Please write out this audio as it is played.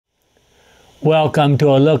Welcome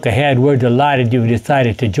to a look ahead. We're delighted you've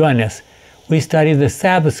decided to join us. We study the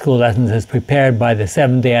Sabbath school lessons as prepared by the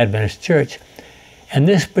Seventh-day Adventist Church. And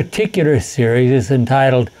this particular series is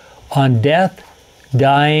entitled On Death,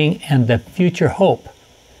 Dying, and the Future Hope.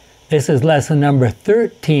 This is lesson number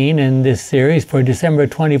 13 in this series for December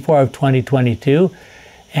 24 of 2022.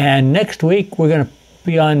 And next week we're going to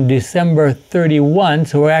be on December 31,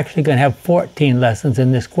 so we're actually going to have 14 lessons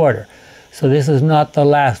in this quarter. So this is not the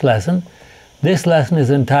last lesson. This lesson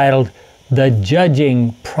is entitled The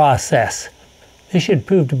Judging Process. This should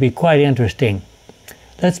prove to be quite interesting.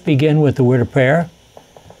 Let's begin with the word of prayer.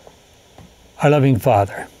 Our loving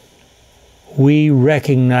Father, we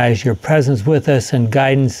recognize your presence with us and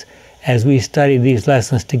guidance as we study these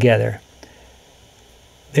lessons together.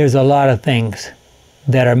 There's a lot of things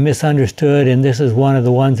that are misunderstood, and this is one of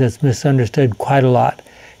the ones that's misunderstood quite a lot.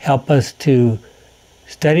 Help us to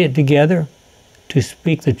study it together, to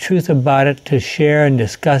speak the truth about it, to share and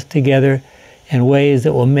discuss together in ways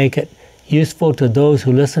that will make it useful to those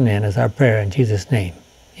who listen in, is our prayer in Jesus' name.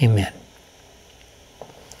 Amen.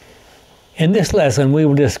 In this lesson, we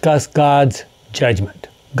will discuss God's judgment.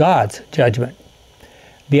 God's judgment.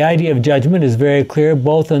 The idea of judgment is very clear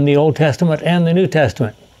both in the Old Testament and the New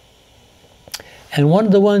Testament. And one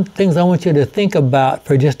of the things I want you to think about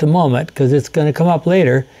for just a moment, because it's going to come up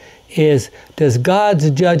later, is does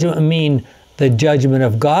God's judgment mean the judgment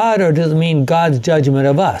of God, or does it mean God's judgment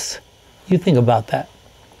of us? You think about that.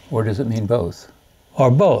 Or does it mean both?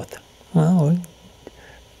 Or both. Well, we're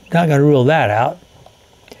not going to rule that out.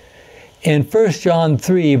 In 1 John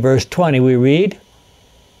 3, verse 20, we read,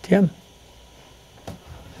 Tim?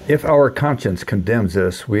 If our conscience condemns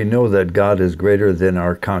us, we know that God is greater than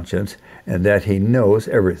our conscience and that He knows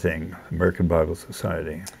everything. American Bible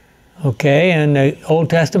Society. Okay, and the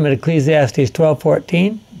Old Testament, Ecclesiastes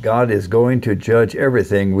 12:14. God is going to judge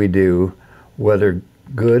everything we do, whether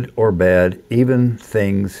good or bad, even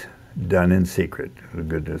things done in secret. The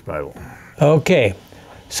Good News Bible. Okay,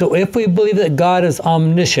 so if we believe that God is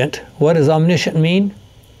omniscient, what does omniscient mean?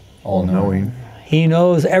 All-knowing. He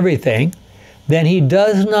knows everything. Then He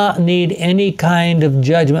does not need any kind of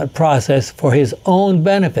judgment process for His own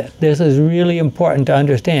benefit. This is really important to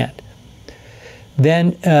understand.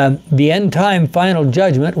 Then the end time final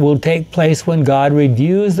judgment will take place when God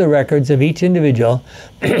reviews the records of each individual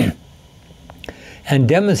and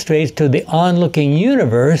demonstrates to the onlooking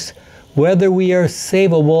universe whether we are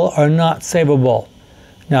savable or not savable.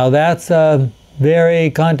 Now that's a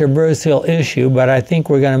very controversial issue, but I think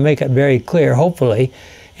we're going to make it very clear, hopefully,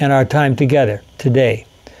 in our time together today.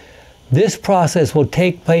 This process will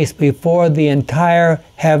take place before the entire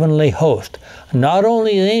heavenly host. Not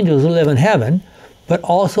only the angels who live in heaven, but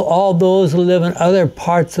also all those who live in other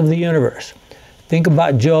parts of the universe. Think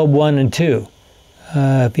about Job 1 and 2.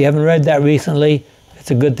 If you haven't read that recently, it's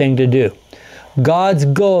a good thing to do. God's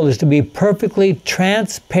goal is to be perfectly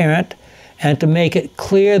transparent and to make it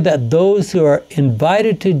clear that those who are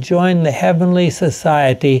invited to join the heavenly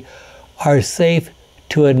society are safe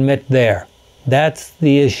to admit there. That's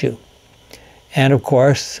the issue. And of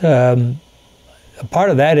course, a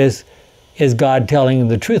part of that is God telling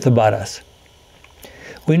the truth about us.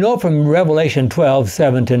 We know from Revelation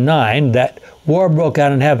 12:7-9 that war broke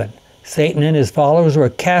out in heaven. Satan and his followers were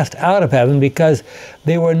cast out of heaven because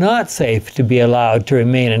they were not safe to be allowed to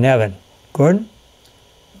remain in heaven. Gordon?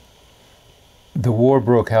 The war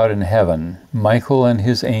broke out in heaven. Michael and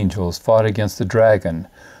his angels fought against the dragon,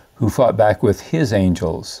 who fought back with his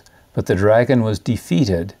angels. But the dragon was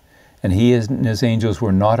defeated, and he and his angels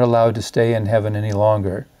were not allowed to stay in heaven any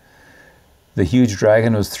longer. The huge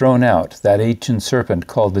dragon was thrown out, that ancient serpent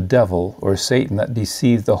called the devil, or Satan, that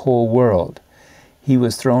deceived the whole world. He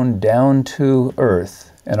was thrown down to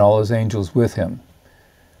earth, and all his angels with him.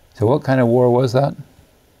 So what kind of war was that?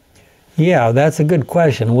 Yeah, that's a good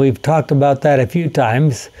question. We've talked about that a few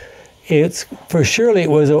times. Surely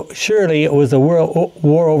it was a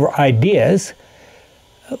war over ideas.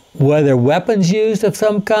 Whether weapons used of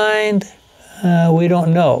some kind, we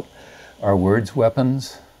don't know. Are words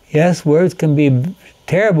weapons? Yes, words can be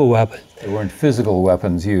terrible weapons. There weren't physical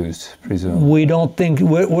weapons used, presumably. We don't think,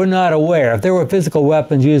 we're not aware. If there were physical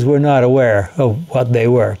weapons used, we're not aware of what they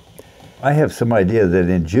were. I have some idea that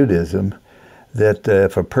in Judaism, that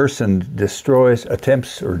if a person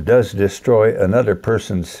attempts or does destroy another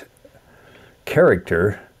person's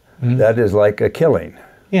character, that is like a killing.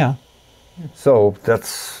 Yeah. So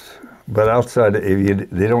but outside,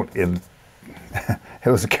 they don't, it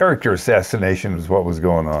was a character assassination is what was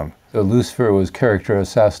going on. So Lucifer was character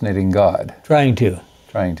assassinating God. Trying to.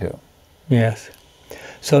 Trying to. Yes.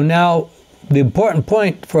 So now the important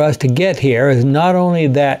point for us to get here is not only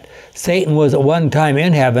that Satan was at one time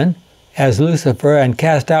in heaven as Lucifer and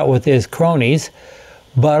cast out with his cronies,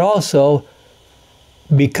 but also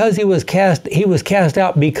because he was cast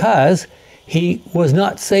out because he was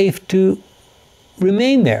not safe to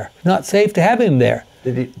remain there, not safe to have him there.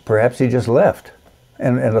 Perhaps he just left,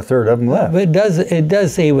 and a third of them left. But it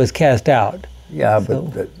does say he was cast out. Yeah, so,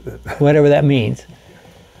 but whatever that means.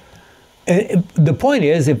 The point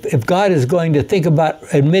is, if God is going to think about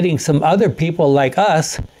admitting some other people like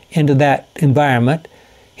us into that environment,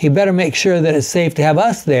 he better make sure that it's safe to have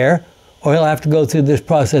us there, or he'll have to go through this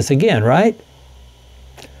process again, right?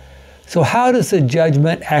 So how does the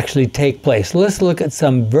judgment actually take place? Let's look at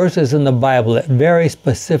some verses in the Bible that very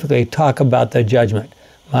specifically talk about the judgment.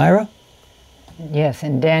 Myra? Yes,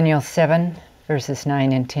 in Daniel 7, verses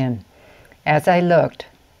 9 and 10. As I looked,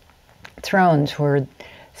 thrones were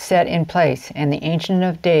set in place, and the Ancient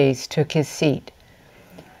of Days took his seat.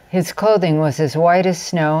 His clothing was as white as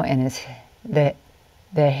snow, and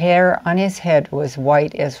the hair on his head was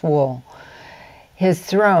white as wool. His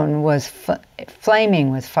throne was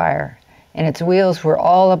flaming with fire, and its wheels were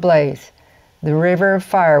all ablaze. The river of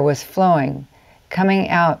fire was flowing, coming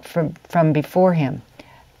out from before him.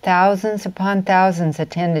 Thousands upon thousands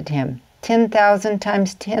attended him. 10,000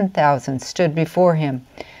 times 10,000 stood before him.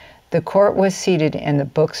 The court was seated, and the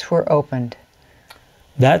books were opened.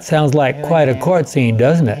 That sounds like quite a court scene,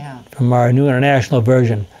 doesn't it? Yeah. From our New International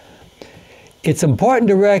Version. It's important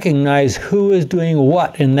to recognize who is doing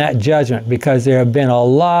what in that judgment, because there have been a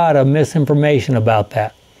lot of misinformation about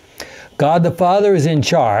that. God the Father is in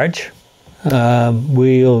charge.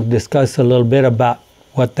 We'll discuss a little bit about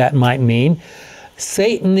what that might mean.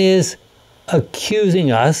 Satan is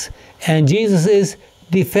accusing us, and Jesus is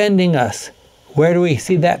defending us. Where do we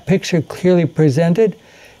see that picture clearly presented?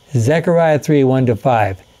 Zechariah 3,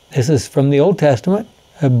 1-5. This is from the Old Testament,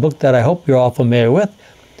 a book that I hope you're all familiar with.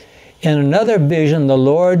 In another vision, the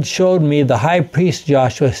Lord showed me the high priest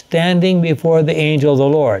Joshua standing before the angel of the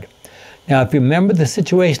Lord. Now, if you remember the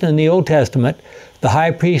situation in the Old Testament, the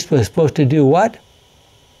high priest was supposed to do what?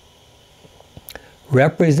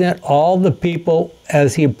 Represent all the people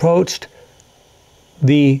as he approached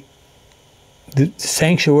the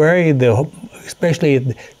sanctuary, especially at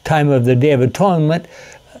the time of the Day of Atonement.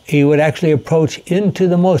 He would actually approach into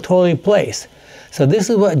the most holy place. So this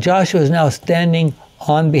is what Joshua is now standing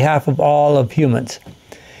on behalf of all of humans.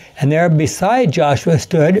 And there beside Joshua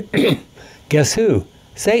stood, guess who?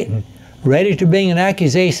 Satan, ready to bring an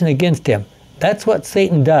accusation against him. That's what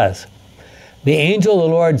Satan does. The angel of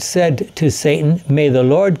the Lord said to Satan, "May the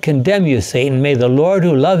Lord condemn you, Satan. May the Lord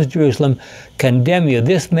who loves Jerusalem condemn you."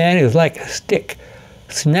 This man is like a stick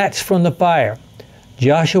snatched from the fire.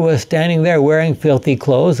 Joshua was standing there wearing filthy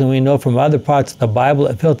clothes, and we know from other parts of the Bible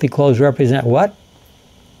that filthy clothes represent what?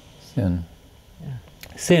 Sin.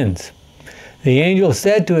 Sins. The angel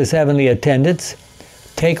said to his heavenly attendants,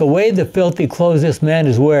 "Take away the filthy clothes this man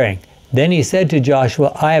is wearing." Then he said to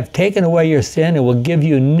Joshua, "I have taken away your sin and will give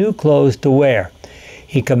you new clothes to wear."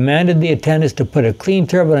 He commanded the attendants to put a clean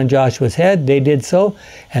turban on Joshua's head. They did so,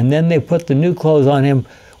 and then they put the new clothes on him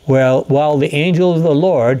while the angel of the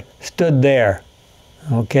Lord stood there.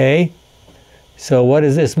 Okay? So what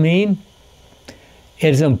does this mean? It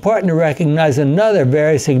is important to recognize another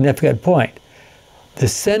very significant point. The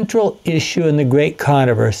central issue in the great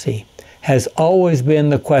controversy has always been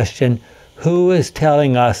the question, who is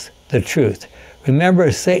telling us the truth?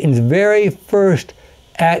 Remember, Satan's very first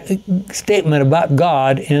statement about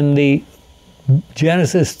God in the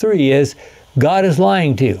Genesis 3 is, God is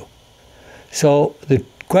lying to you. So the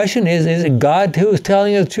question is it God who is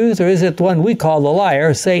telling the truth, or is it the one we call the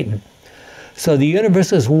liar, Satan? So the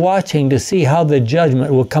universe is watching to see how the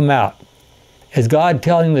judgment will come out. Is God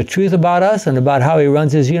telling the truth about us and about how he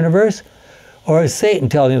runs his universe? Or is Satan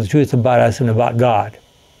telling the truth about us and about God?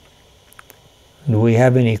 Do we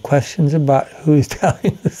have any questions about who's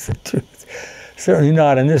telling us the truth? Certainly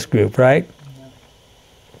not in this group, right?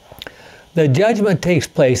 The judgment takes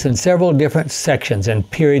place in several different sections and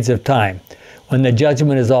periods of time. When the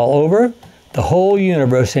judgment is all over, the whole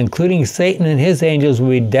universe, including Satan and his angels, will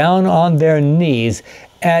be down on their knees,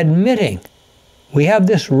 admitting, we have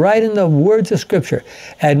this right in the words of Scripture,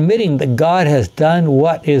 admitting that God has done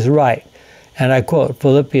what is right. And I quote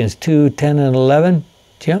Philippians 2, 10 and 11.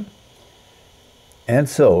 Jim? And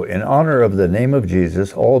so, in honor of the name of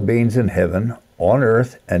Jesus, all beings in heaven, on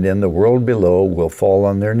earth, and in the world below will fall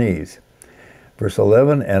on their knees. Verse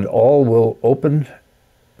 11, and all will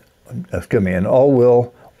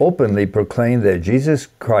openly proclaim that Jesus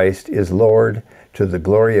Christ is Lord, to the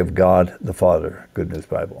glory of God the Father. Good News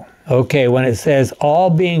Bible. Okay, when it says all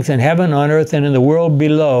beings in heaven, on earth, and in the world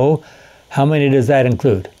below, how many does that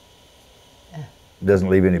include? Doesn't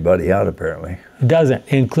leave anybody out, apparently. It doesn't,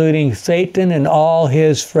 including Satan and all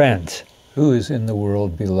his friends. Who is in the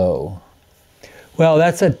world below? Well,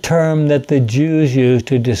 that's a term that the Jews use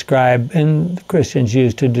to describe, and the Christians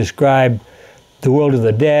use to describe the world of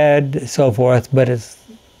the dead, so forth, but it's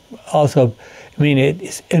also, I mean,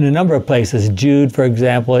 it's in a number of places. Jude, for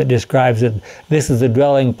example, it describes that this is the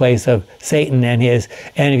dwelling place of Satan and his,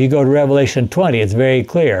 and if you go to Revelation 20, it's very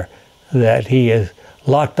clear that he is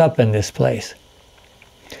locked up in this place.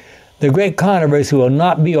 The great controversy will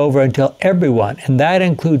not be over until everyone, and that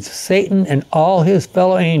includes Satan and all his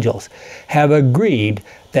fellow angels, have agreed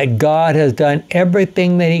that God has done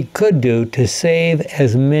everything that he could do to save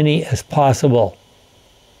as many as possible.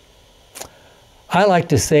 I like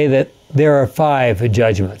to say that there are 5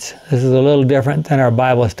 judgments. This is a little different than our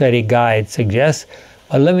Bible study guide suggests,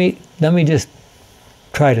 but let me just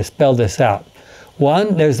try to spell this out.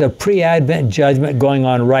 1, there's a pre-Advent judgment going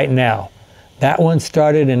on right now. That one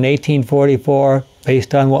started in 1844,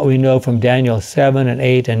 based on what we know from Daniel 7 and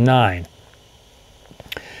 8 and 9.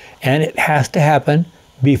 And it has to happen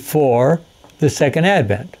before the second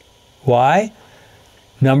Advent. Why?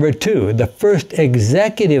 Number 2, the first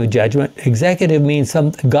executive judgment. Executive means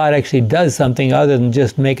God actually does something other than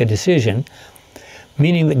just make a decision,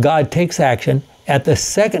 meaning that God takes action at the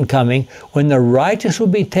second coming, when the righteous will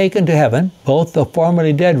be taken to heaven, both the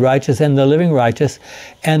formerly dead righteous and the living righteous,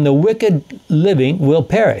 and the wicked living will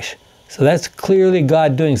perish. So that's clearly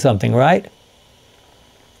God doing something, right?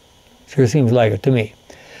 Sure seems like it to me.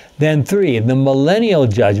 Then 3, the millennial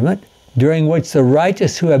judgment, during which the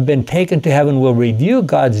righteous who have been taken to heaven will review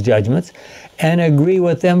God's judgments and agree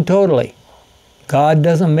with them totally. God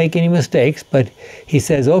doesn't make any mistakes, but he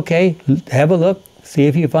says, okay, have a look, see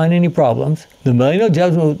if you find any problems. The millennial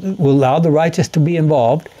judgment will allow the righteous to be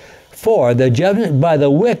involved. 4, the judgment by the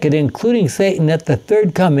wicked, including Satan, at the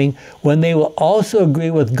third coming, when they will also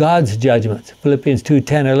agree with God's judgments. Philippians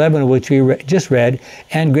 2:10-11, which we just read,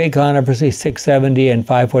 and Great Controversy 670 and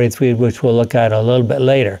 543, which we'll look at a little bit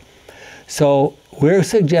later. So we're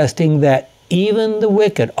suggesting that even the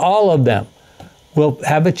wicked, all of them, will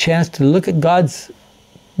have a chance to look at God's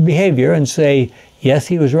behavior and say, yes,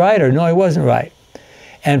 he was right, or no, he wasn't right.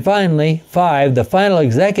 And finally, 5, the final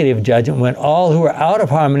executive judgment, when all who are out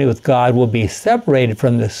of harmony with God will be separated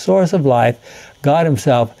from the source of life, God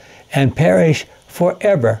himself, and perish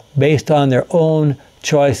forever based on their own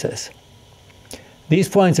choices. These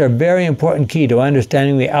points are very important key to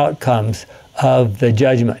understanding the outcomes of the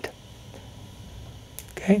judgment.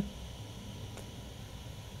 Okay?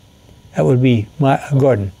 That would be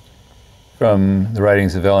Gordon. From the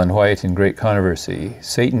writings of Ellen White in Great Controversy,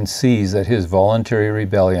 Satan sees that his voluntary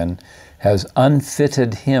rebellion has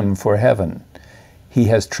unfitted him for heaven. He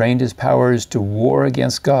has trained his powers to war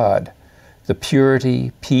against God. The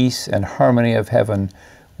purity, peace, and harmony of heaven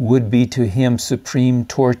would be to him supreme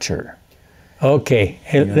torture. Okay.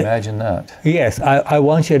 Can you imagine that? Yes, I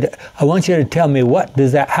want you to tell me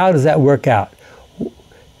how does that work out?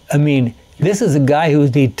 I mean, this is a guy who's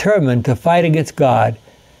determined to fight against God.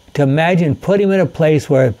 To imagine put him in a place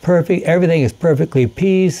where everything is perfectly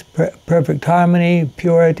peace, perfect harmony,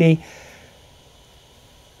 purity.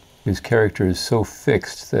 His character is so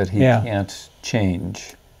fixed that he can't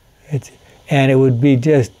change. And it would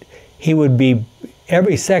be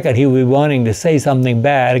every second he would be wanting to say something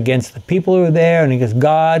bad against the people who are there and against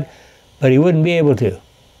God, but he wouldn't be able to.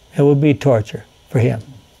 It would be torture for him.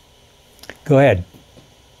 Go ahead.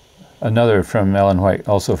 Another from Ellen White,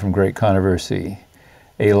 also from Great Controversy.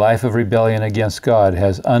 A life of rebellion against God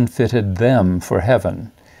has unfitted them for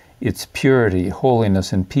heaven. Its purity,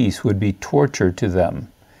 holiness, and peace would be torture to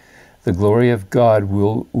them. The glory of God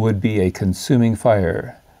would be a consuming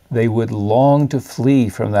fire. They would long to flee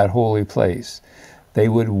from that holy place. They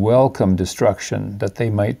would welcome destruction, that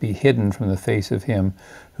they might be hidden from the face of him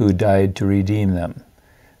who died to redeem them.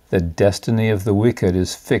 The destiny of the wicked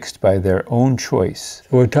is fixed by their own choice.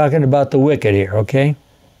 We're talking about the wicked here, okay?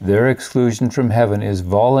 Their exclusion from heaven is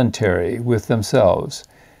voluntary with themselves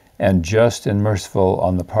and just and merciful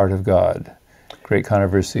on the part of God. Great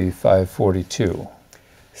Controversy 542.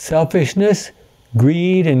 Selfishness,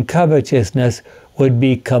 greed, and covetousness would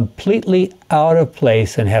be completely out of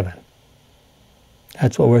place in heaven.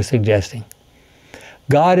 That's what we're suggesting.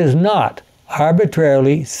 God is not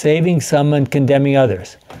arbitrarily saving some and condemning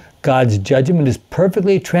others. God's judgment is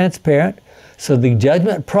perfectly transparent, so the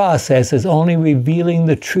judgment process is only revealing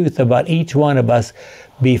the truth about each one of us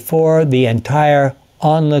before the entire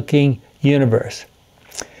onlooking universe.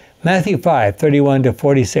 Matthew 5:31 to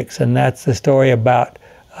 46, and that's the story about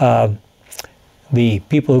the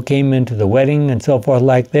people who came into the wedding and so forth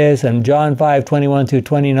like this. And John 5:21 through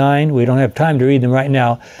 29, we don't have time to read them right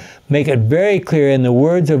now, make it very clear in the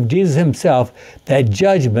words of Jesus himself that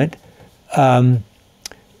judgment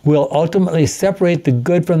will ultimately separate the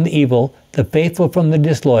good from the evil, the faithful from the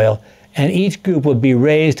disloyal, and each group will be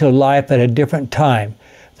raised to life at a different time.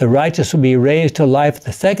 The righteous will be raised to life at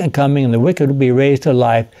the second coming, and the wicked will be raised to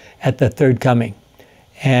life at the third coming.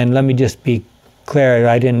 And let me just be clear,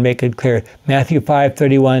 I didn't make it clear. Matthew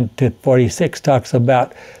 5:31 to 46 talks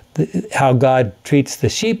about how God treats the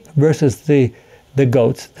sheep versus the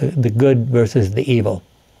goats, the good versus the evil.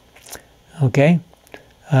 Okay?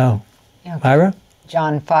 Myra?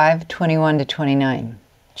 John 5:21 to 29.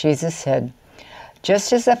 Jesus said,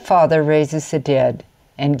 "Just as the Father raises the dead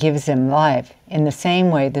and gives them life, in the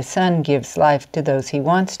same way the Son gives life to those he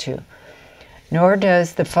wants to. Nor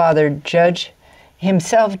does the Father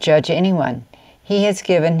himself judge anyone. He has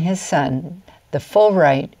given his Son the full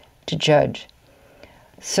right to judge,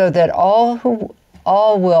 so that all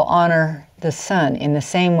will honor the Son in the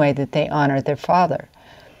same way that they honor their Father.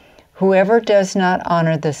 Whoever does not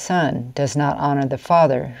honor the Son does not honor the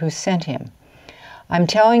Father who sent him. I'm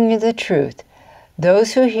telling you the truth.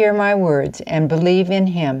 Those who hear my words and believe in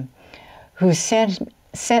him who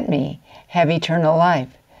sent me have eternal life.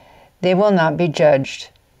 They will not be judged,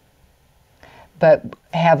 but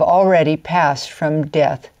have already passed from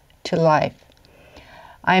death to life.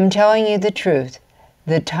 I am telling you the truth.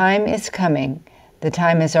 The time is coming, the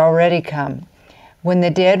time has already come, when the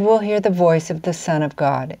dead will hear the voice of the Son of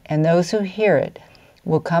God, and those who hear it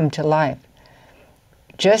will come to life.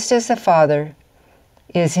 Just as the Father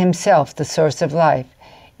is himself the source of life,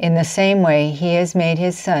 in the same way he has made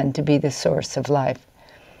his Son to be the source of life.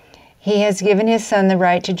 He has given his Son the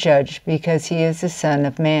right to judge because he is the Son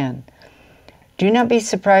of Man. Do not be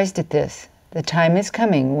surprised at this. The time is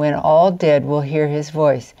coming when all dead will hear his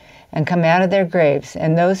voice and come out of their graves,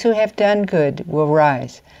 and those who have done good will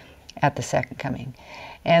rise at the second coming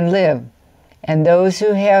and live, and those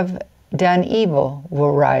who have done evil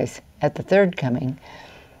will rise at the third coming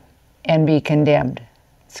and be condemned."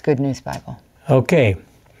 It's Good News Bible. Okay.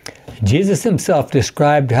 Jesus himself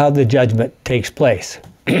described how the judgment takes place.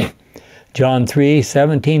 John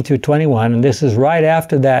 3:17 through 21, and this is right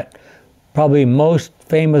after that probably most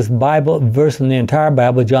famous Bible verse in the entire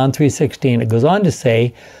Bible, John 3:16. It goes on to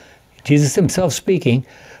say, Jesus himself speaking,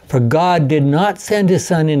 "For God did not send his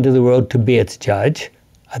Son into the world to be its judge."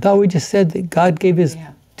 I thought we just said that God gave his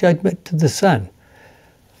judgment to the Son.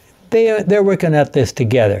 They're working at this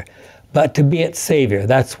together. But to be its Savior,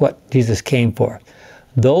 that's what Jesus came for.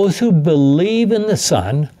 Those who believe in the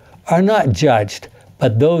Son are not judged,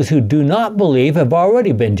 but those who do not believe have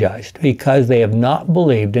already been judged because they have not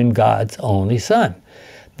believed in God's only Son.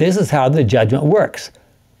 This is how the judgment works.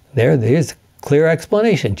 There's clear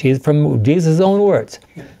explanation from Jesus' own words.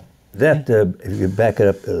 That, if you back it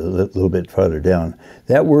up a little bit farther down,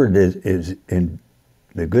 that word is in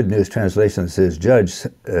the Good News translation says judge,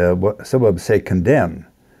 some of them say condemn.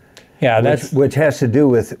 Yeah, which has to do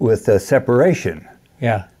with separation.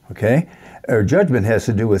 Yeah. Okay? Or judgment has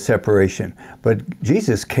to do with separation. But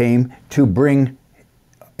Jesus came to bring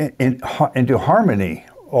into harmony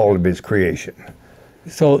all of his creation.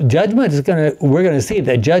 So judgment we're going to see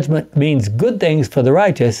that judgment means good things for the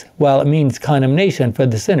righteous, while it means condemnation for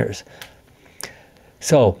the sinners.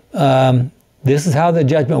 So this is how the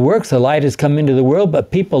judgment works. The light has come into the world, but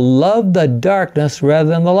people love the darkness rather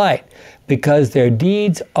than the light, because their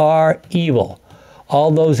deeds are evil.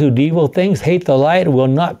 All those who do evil things hate the light and will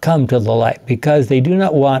not come to the light, because they do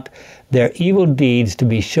not want their evil deeds to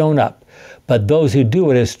be shown up. But those who do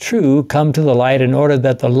what is true come to the light in order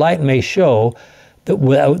that the light may show that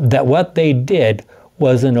what they did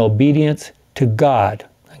was in obedience to God.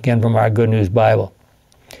 Again, from our Good News Bible.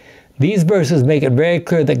 These verses make it very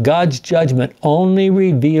clear that God's judgment only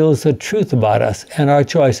reveals the truth about us and our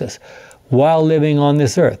choices while living on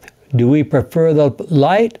this earth. Do we prefer the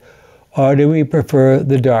light or do we prefer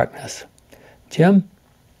the darkness? Jim?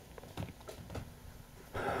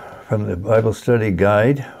 From the Bible Study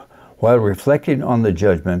Guide, while reflecting on the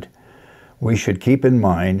judgment, we should keep in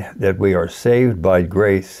mind that we are saved by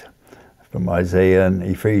grace, from Isaiah and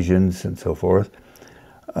Ephesians and so forth.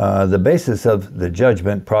 The basis of the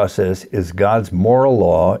judgment process is God's moral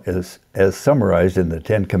law as summarized in the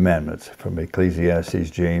Ten Commandments from Ecclesiastes,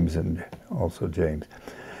 James, and also James.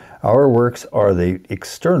 Our works are the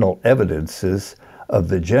external evidences of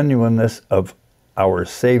the genuineness of our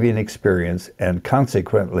saving experience, and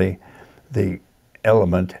consequently the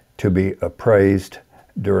element to be appraised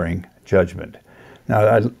during judgment.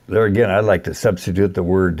 Now, there again, I'd like to substitute the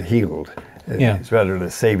word healed. Yeah. It's rather than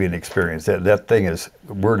a saving experience. That thing is,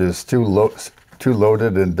 the word is too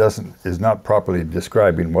loaded and is not properly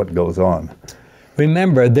describing what goes on.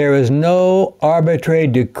 Remember, there is no arbitrary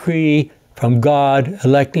decree from God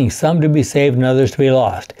electing some to be saved and others to be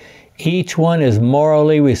lost. Each one is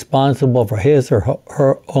morally responsible for his or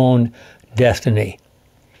her own destiny.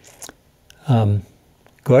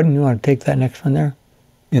 Gordon, you want to take that next one there?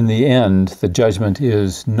 In the end, the judgment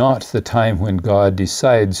is not the time when God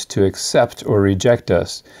decides to accept or reject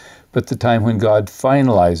us, but the time when God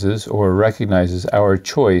finalizes or recognizes our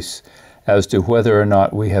choice as to whether or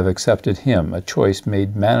not we have accepted Him, a choice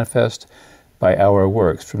made manifest by our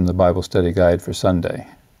works, from the Bible Study Guide for Sunday.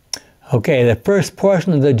 Okay, the first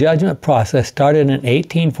portion of the judgment process started in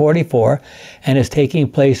 1844 and is taking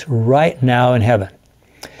place right now in heaven.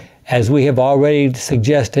 As we have already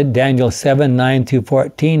suggested, Daniel 7, 9 through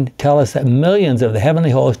 14 tell us that millions of the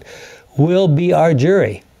heavenly host will be our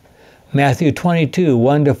jury. Matthew 22,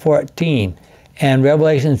 1 to 14, and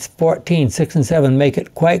Revelation 14, 6 and 7 make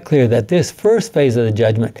it quite clear that this first phase of the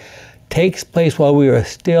judgment takes place while we are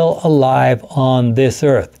still alive on this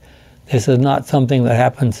earth. This is not something that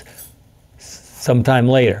happens sometime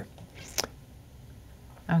later.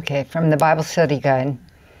 Okay, from the Bible Study Guide.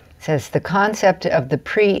 Says the concept of the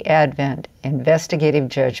pre-Advent investigative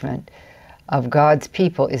judgment of God's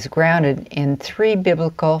people is grounded in three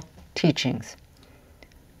biblical teachings.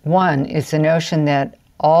 One is the notion that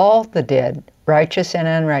all the dead, righteous and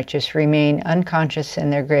unrighteous, remain unconscious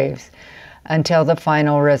in their graves until the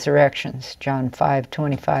final resurrections, John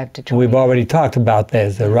 5:25 to 20. We've already talked about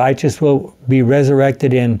this. The righteous will be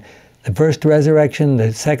resurrected in the first resurrection,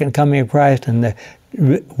 the second coming of Christ, and the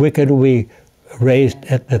wicked will be raised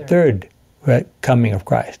at the third coming of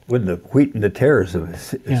Christ. Wouldn't the wheat and the tares of a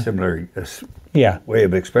similar way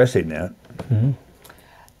of expressing that? Mm-hmm.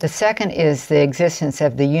 The second is the existence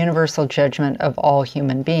of the universal judgment of all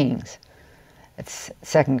human beings. It's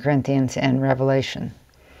 2 Corinthians and Revelation.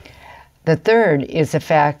 The third is the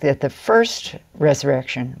fact that the first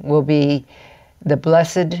resurrection will be the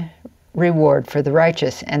blessed reward for the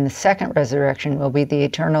righteous, and the second resurrection will be the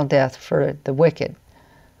eternal death for the wicked.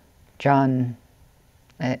 John,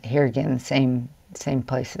 here again, same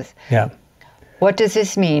places. Yeah. What does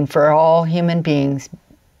this mean for all human beings?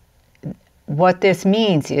 What this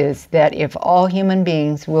means is that if all human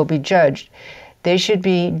beings will be judged, they should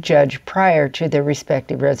be judged prior to their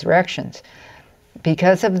respective resurrections.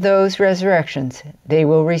 Because of those resurrections, they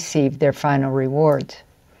will receive their final rewards.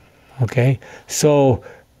 Okay, so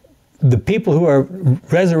the people who are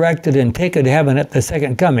resurrected and taken to heaven at the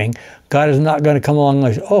second coming, God is not going to come along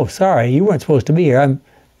and say, oh, sorry, you weren't supposed to be here.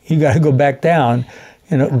 You got to go back down.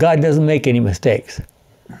 You know, God doesn't make any mistakes.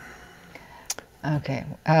 Okay.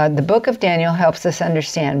 The book of Daniel helps us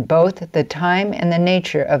understand both the time and the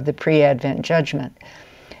nature of the pre-Advent judgment.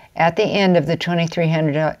 At the end of the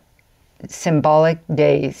 2300 symbolic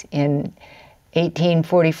days in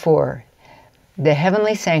 1844, the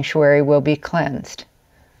heavenly sanctuary will be cleansed.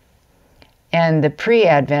 And the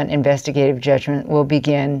pre-Advent investigative judgment will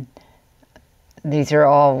begin. These are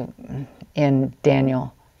all in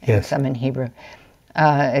Daniel, and some in Hebrew.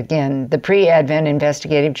 Again, the pre-Advent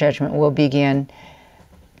investigative judgment will begin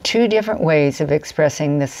two different ways of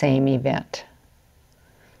expressing the same event.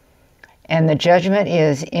 And the judgment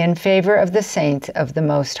is in favor of the saints of the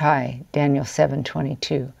Most High, Daniel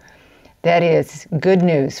 7:22. That is good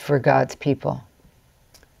news for God's people.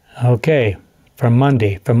 Okay, from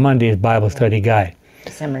Monday's Bible Study Guide.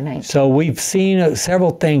 December 19th. So we've seen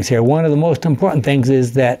several things here. One of the most important things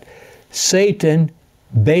is that Satan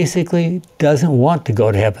basically doesn't want to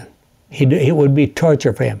go to heaven. It would be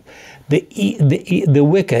torture for him. The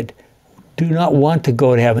wicked do not want to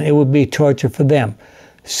go to heaven. It would be torture for them.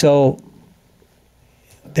 So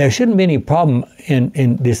there shouldn't be any problem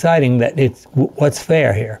in deciding that it's what's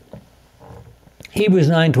fair here. Hebrews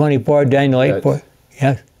 9:24, Daniel 8:4.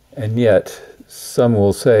 Yes. And yet, some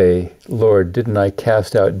will say, Lord, didn't I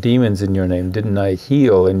cast out demons in your name? Didn't I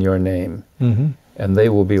heal in your name? Mm-hmm. And they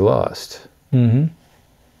will be lost. Mm-hmm.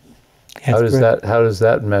 How does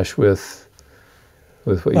that mesh with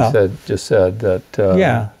what you just said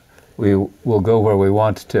that we will go where we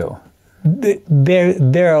want to?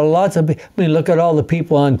 There are lots of. I mean, look at all the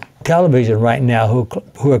people on television right now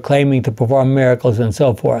who are claiming to perform miracles and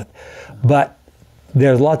so forth, but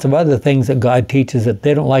there's lots of other things that God teaches that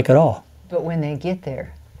they don't like at all. But when they get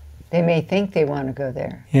there, they may think they want to go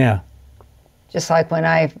there. Yeah. Just like when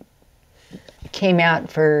I came out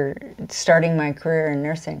for starting my career in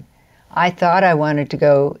nursing, I thought I wanted to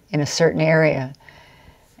go in a certain area,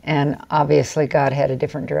 And obviously God had a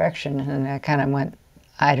different direction, and I kind of went,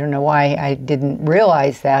 I don't know why I didn't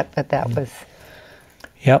realize that, but that was,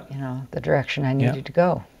 Yep. you know, the direction I needed to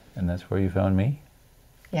go. And that's where you found me?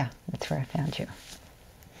 Yeah, that's where I found you.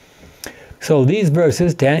 So these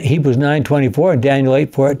verses, Hebrews 9:24 and Daniel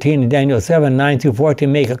 8:14 and Daniel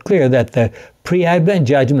 7:9-14, make it clear that the pre-Advent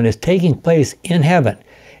judgment is taking place in heaven.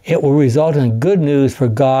 It will result in good news for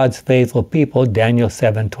God's faithful people, Daniel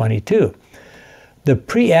 7:22. The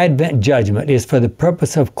pre-Advent judgment is for the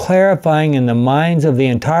purpose of clarifying in the minds of the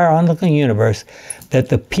entire onlooking universe that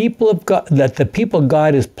the people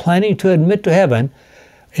God is planning to admit to heaven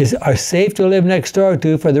are safe to live next door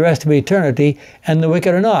to for the rest of eternity, and the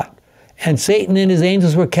wicked are not. And Satan and his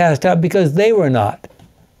angels were cast out because they were not.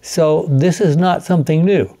 So this is not something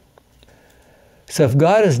new. So if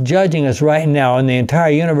God is judging us right now and the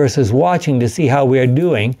entire universe is watching to see how we are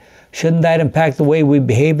doing, shouldn't that impact the way we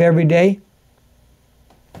behave every day?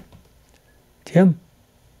 Jim?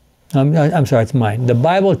 I'm sorry, it's mine. The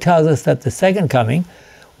Bible tells us that the second coming,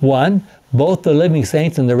 1, both the living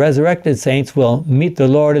saints and the resurrected saints will meet the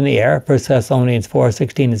Lord in the air, 1 Thessalonians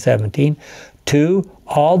 4:16-17. 2,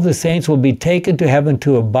 all the saints will be taken to heaven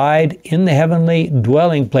to abide in the heavenly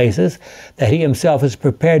dwelling places that he himself has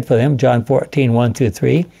prepared for them, John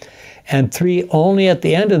 14:1-3. And 3, only at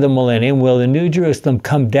the end of the millennium will the New Jerusalem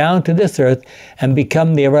come down to this earth and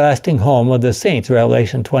become the everlasting home of the saints,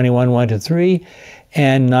 Revelation 21:1-3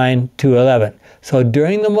 and 9-11. So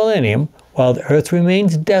during the millennium, while the earth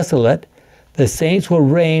remains desolate, the saints will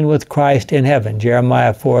reign with Christ in heaven,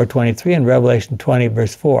 Jeremiah 4:23 and Revelation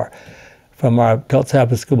 20:4. From our Adult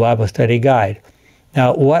Sabbath School Bible Study Guide.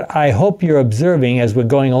 Now, what I hope you're observing as we're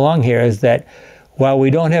going along here is that while we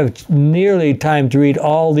don't have nearly time to read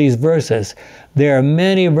all these verses, there are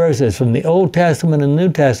many verses from the Old Testament and New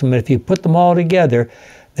Testament. If you put them all together,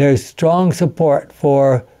 there's strong support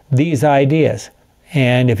for these ideas.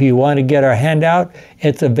 And if you want to get our handout,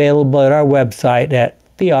 it's available at our website at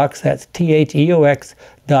Theox, that's theox.org,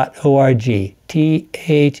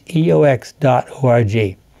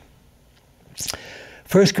 theox.org.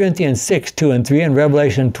 1 Corinthians 6:2-3 and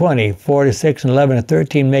Revelation 20:4-6 and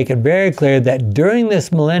 11-13 make it very clear that during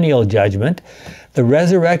this millennial judgment, the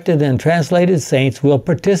resurrected and translated saints will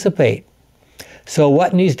participate. So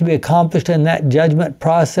what needs to be accomplished in that judgment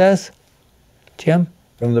process? Jim?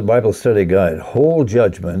 From the Bible Study Guide, the whole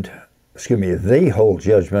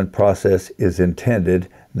judgment process is intended,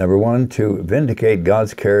 number 1, to vindicate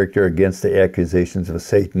God's character against the accusations of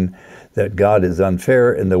Satan that God is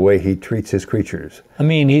unfair in the way he treats his creatures. I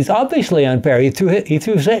mean, he's obviously unfair. He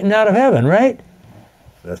threw Satan out of heaven, right?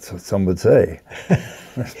 That's what some would say.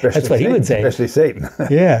 That's what he would say. Especially Satan.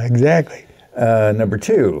 Yeah, exactly. Number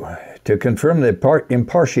 2, to confirm the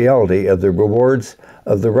impartiality of the rewards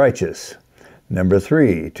of the righteous. Number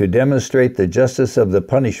 3, to demonstrate the justice of the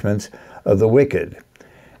punishments of the wicked.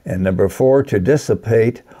 And number 4, to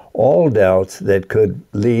dissipate all doubts that could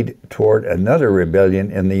lead toward another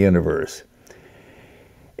rebellion in the universe.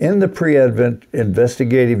 In the pre-Advent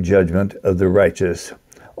investigative judgment of the righteous,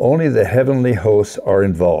 only the heavenly hosts are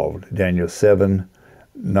involved, Daniel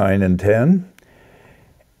 7:9-10.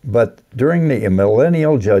 But during the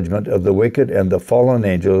millennial judgment of the wicked and the fallen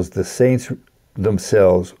angels, the saints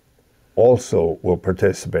themselves also will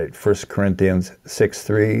participate, 1 Corinthians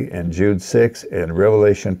 6:3 and Jude 6 and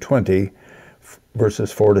Revelation 20,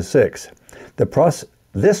 verses 4-6.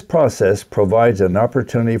 This process provides an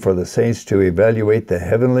opportunity for the saints to evaluate the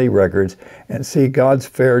heavenly records and see God's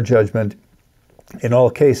fair judgment in all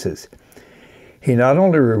cases. He not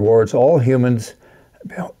only rewards all human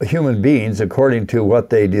beings according to what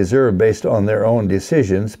they deserve based on their own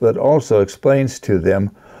decisions, but also explains to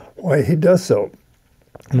them why he does so.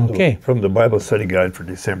 Okay. From the Bible Study Guide for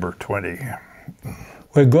December 20.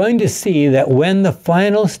 We're going to see that when the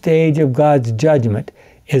final stage of God's judgment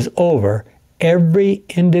is over, every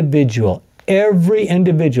individual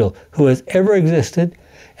who has ever existed,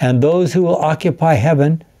 and those who will occupy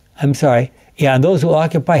heaven, and those who will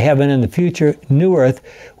occupy heaven in the future new earth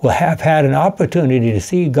will have had an opportunity to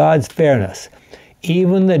see God's fairness.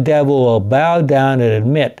 Even the devil will bow down and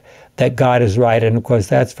admit that God is right. And of course,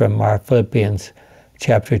 that's from our Philippians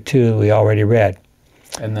chapter 2 we already read.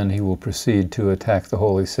 And then he will proceed to attack the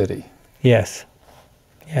holy city. Yes.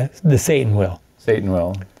 Yes, Satan will. Satan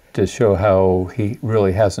will, to show how he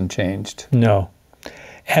really hasn't changed. No.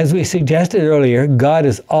 As we suggested earlier, God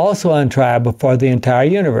is also on trial before the entire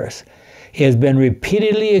universe. He has been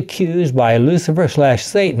repeatedly accused by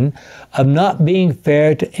Lucifer/Satan of not being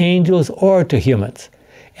fair to angels or to humans.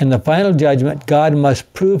 In the final judgment, God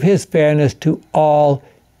must prove his fairness to all,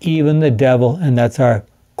 even the devil, and that's our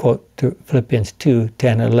quote Philippians 2,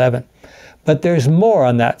 10, and 11. But there's more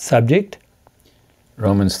on that subject.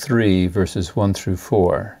 Romans 3, verses 1 through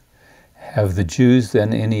 4. Have the Jews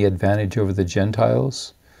then any advantage over the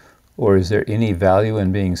Gentiles? Or is there any value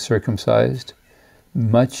in being circumcised?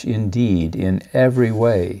 Much indeed, in every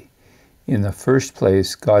way. In the first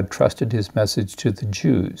place, God trusted his message to the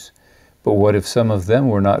Jews. But what if some of them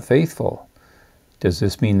were not faithful? Does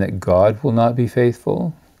this mean that God will not be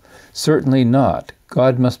faithful? Certainly not.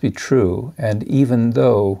 God must be true, and even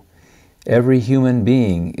though every human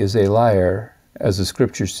being is a liar, as the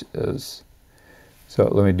Scripture says. So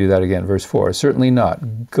let me do that again, verse 4. Certainly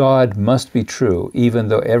not. God must be true, even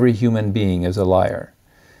though every human being is a liar.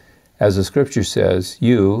 As the Scripture says,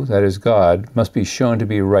 you, that is God, must be shown to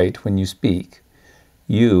be right when you speak.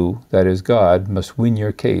 You, that is God, must win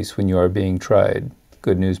your case when you are being tried.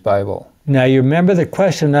 Good News Bible. Now you remember the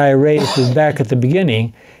question I raised back at the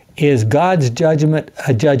beginning, is God's judgment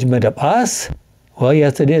a judgment of us? Well,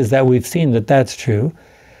 yes it is, that we've seen that that's true.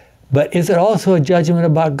 But is it also a judgment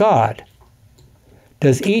about God?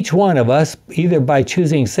 Does each one of us, either by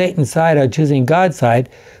choosing Satan's side or choosing God's side,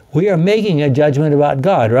 we are making a judgment about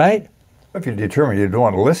God, right? If you determine you don't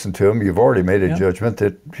want to listen to him, you've already made a judgment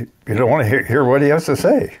that you don't want to hear what he has to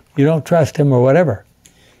say. You don't trust him or whatever.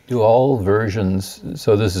 Do all versions,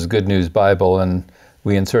 so this is Good News Bible, and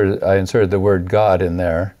I inserted the word God in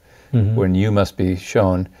there, when you must be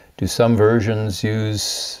shown. Do some versions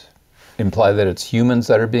imply that it's humans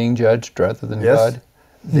that are being judged rather than God?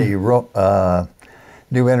 The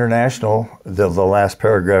New International, the last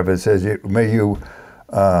paragraph, it says, "May you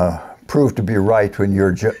prove to be right when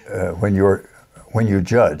you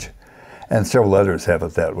judge," and several others have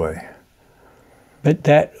it that way. But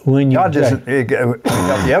that when you God doesn't.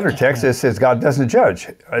 The other text that says God doesn't judge.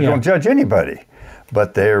 I don't judge anybody,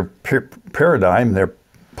 but their paradigm, their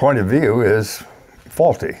point of view is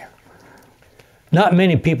faulty. Not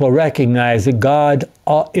many people recognize that God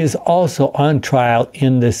is also on trial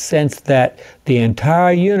in the sense that the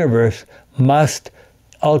entire universe must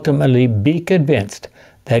ultimately be convinced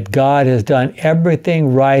that God has done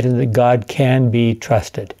everything right and that God can be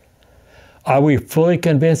trusted. Are we fully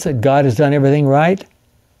convinced that God has done everything right?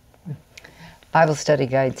 Bible Study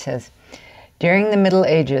Guide says, during the Middle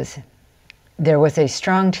Ages, there was a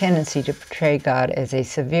strong tendency to portray God as a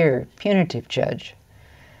severe, punitive judge.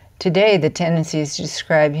 Today, the tendency is to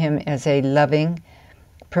describe him as a loving,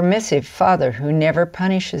 permissive father who never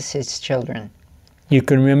punishes his children. You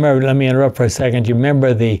can remember, let me interrupt for a second, you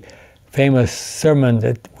remember the famous sermon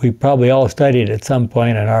that we probably all studied at some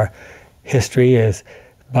point in our history is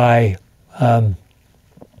by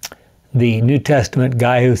the New Testament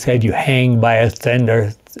guy who said you hang by a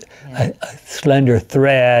slender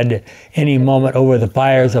thread any moment over the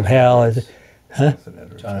fires of hell.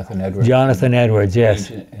 Jonathan Edwards. Jonathan Edwards, yes.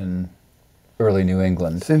 In early New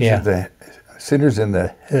England. Sinners in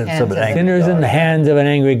the hands of an angry Sinners God. in the hands of an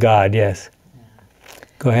angry God, yes.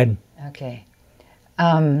 Go ahead. Okay.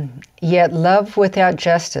 Yet love without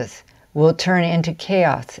justice will turn into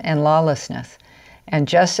chaos and lawlessness, and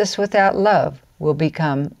justice without love will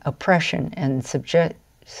become oppression and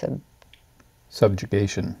subjugation.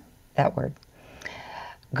 That word.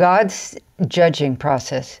 God's judging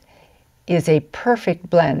process is a perfect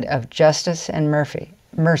blend of justice and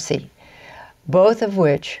mercy, both of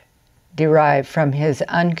which derive from his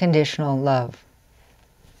unconditional love.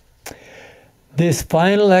 This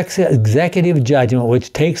final executive judgment,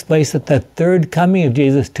 which takes place at the third coming of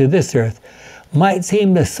Jesus to this earth, might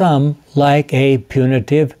seem to some like a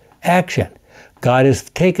punitive action. God has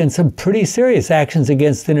taken some pretty serious actions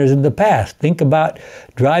against sinners in the past. Think about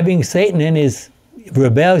driving Satan and his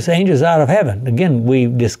rebellious angels out of heaven. Again, we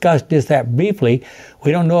discussed just that briefly.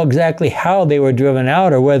 We don't know exactly how they were driven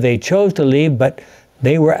out or whether they chose to leave, but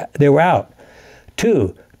they were out.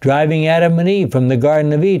 2, driving Adam and Eve from the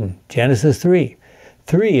Garden of Eden, Genesis 3.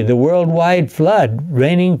 3, the worldwide flood,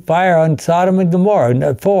 raining fire on Sodom and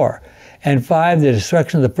Gomorrah, 4. And 5, the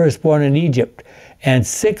destruction of the firstborn in Egypt. And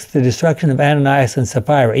 6, the destruction of Ananias and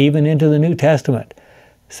Sapphira, even into the New Testament.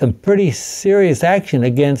 Some pretty serious action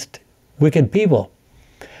against wicked people.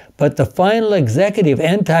 But the final executive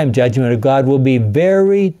end-time judgment of God will be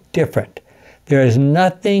very different. There is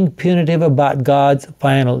nothing punitive about God's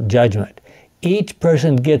final judgment. Each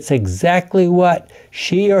person gets exactly what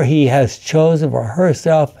she or he has chosen for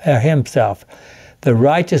herself or himself. The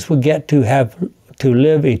righteous will get to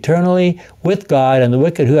live eternally with God, and the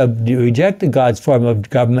wicked who have rejected God's form of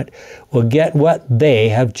government will get what they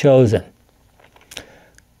have chosen.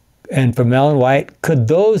 And from Ellen White, could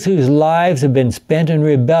those whose lives have been spent in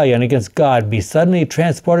rebellion against God be suddenly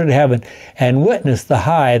transported to heaven and witness the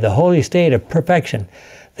holy state of perfection?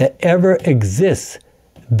 that ever exists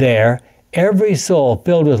there, every soul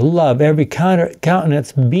filled with love, every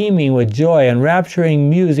countenance beaming with joy, enrapturing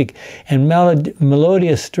music and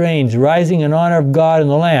melodious strains rising in honor of God and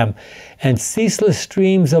the Lamb, and ceaseless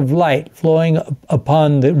streams of light flowing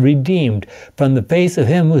upon the redeemed from the face of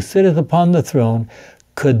him who sitteth upon the throne,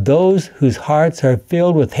 could those whose hearts are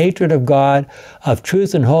filled with hatred of God, of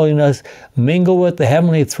truth and holiness, mingle with the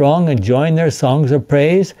heavenly throng and join their songs of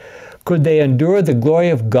praise? Could they endure the glory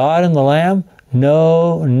of God and the Lamb?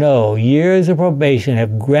 No, no. Years of probation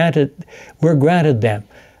were granted them,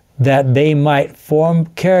 that they might form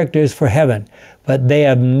characters for heaven. But they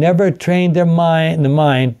have never trained the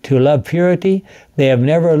mind to love purity. They have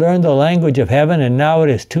never learned the language of heaven, and now it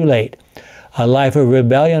is too late. A life of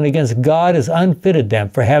rebellion against God has unfitted them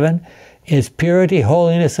for heaven. Its purity,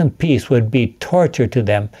 holiness, and peace would be torture to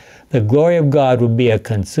them. The glory of God would be a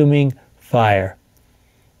consuming fire.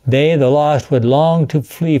 They, the lost, would long to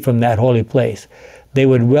flee from that holy place. They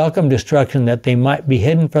would welcome destruction that they might be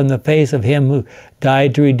hidden from the face of him who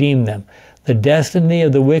died to redeem them. The destiny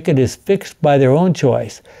of the wicked is fixed by their own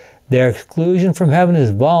choice. Their exclusion from heaven is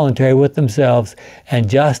voluntary with themselves and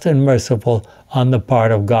just and merciful on the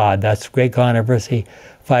part of God. That's Great Controversy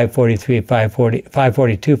 542,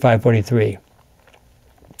 543.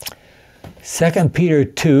 2 Peter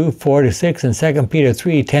 2, 4-6 and 2 Peter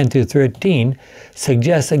 3, 10-13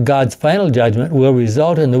 suggests that God's final judgment will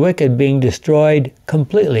result in the wicked being destroyed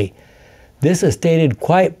completely. This is stated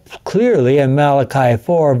quite clearly in Malachi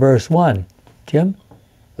 4, verse 1. Jim?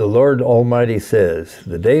 The Lord Almighty says,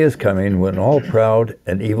 "The day is coming when all proud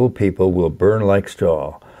and evil people will burn like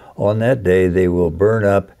straw. On that day they will burn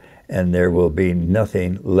up, and there will be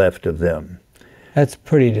nothing left of them." That's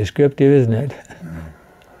pretty descriptive, isn't it?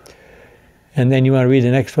 And then you want to read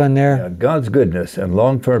the next one there? God's goodness and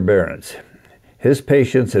long forbearance, his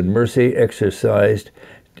patience and mercy exercised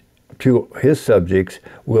to his subjects,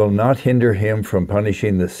 will not hinder him from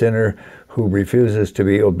punishing the sinner who refuses to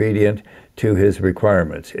be obedient to his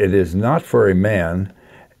requirements. It is not for a man,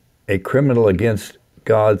 a criminal against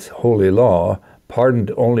God's holy law,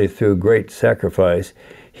 pardoned only through great sacrifice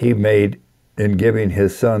he made in giving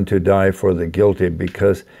his Son to die for the guilty,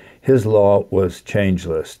 because his law was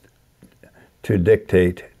changeless, to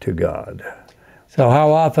dictate to God. So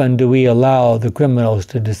how often do we allow the criminals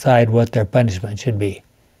to decide what their punishment should be?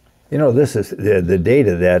 You know, this is the date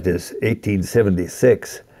of that is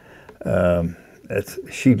 1876.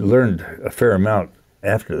 She learned a fair amount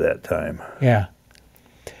after that time. Yeah.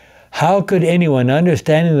 How could anyone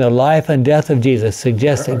understanding the life and death of Jesus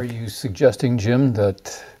suggest Are you suggesting, Jim,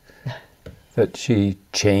 that she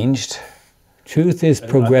changed? Truth is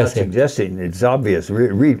progressive. I'm not suggesting, it's obvious.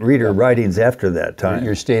 Read her writings after that time.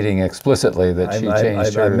 You're stating explicitly that she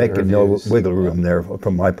changed her I'm making no views. wiggle room there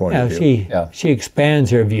from my point of view. She expands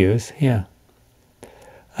her views, yeah.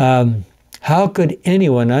 How could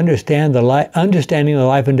anyone understanding the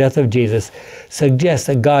life and death of Jesus suggest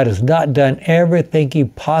that God has not done everything he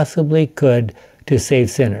possibly could to save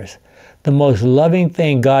sinners? The most loving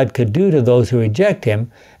thing God could do to those who reject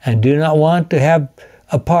him and do not want to have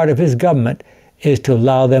a part of his government is to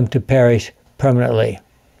allow them to perish permanently.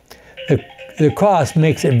 The cross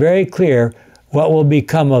makes it very clear what will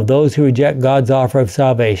become of those who reject God's offer of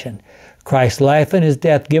salvation. Christ's life and his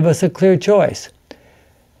death give us a clear choice.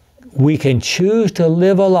 We can choose to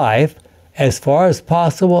live a life as far as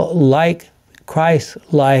possible like Christ's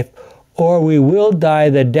life, or we will die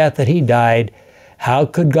the death that he died. How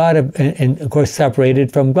could God have, and of course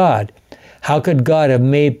separated from God, how could God have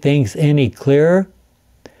made things any clearer?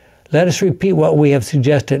 Let us repeat what we have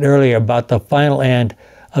suggested earlier about the final end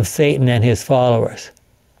of Satan and his followers.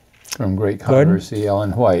 From Great Controversy,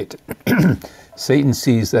 Ellen White. Satan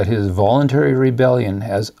sees that his voluntary rebellion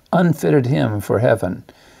has unfitted him for heaven.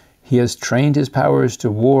 He has trained his powers to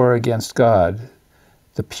war against God.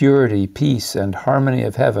 The purity, peace, and harmony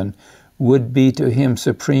of heaven would be to him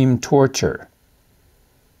supreme torture.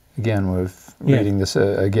 Again, we're reading this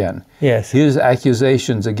again. Yes. His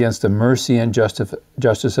accusations against the mercy and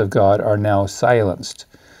justice of God are now silenced.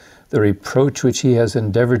 The reproach which he has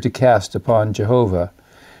endeavored to cast upon Jehovah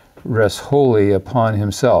rests wholly upon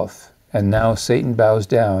himself, and now Satan bows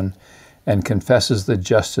down and confesses the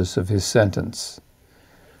justice of his sentence.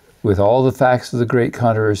 With all the facts of the great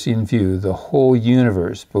controversy in view, the whole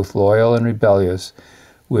universe, both loyal and rebellious,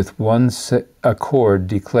 with one accord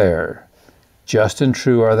declare, "Just and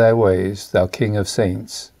true are thy ways, thou King of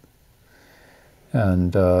saints."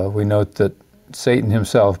 And we note that Satan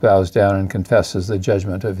himself bows down and confesses the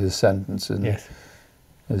judgment of his sentence, Yes.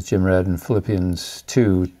 as Jim read in Philippians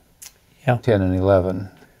 2, 10 and 11.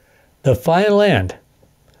 The final end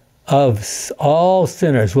of all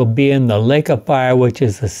sinners will be in the lake of fire, which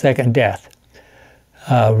is the second death.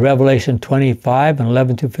 Revelation 25 and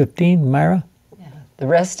 11 to 15, Myra? The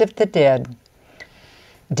rest of the dead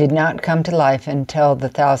did not come to life until the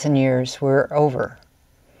 1,000 years were over.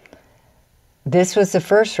 This was the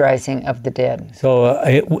first rising of the dead. So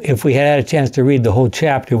if we had a chance to read the whole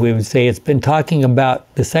chapter, we would say it's been talking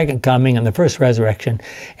about the second coming and the first resurrection.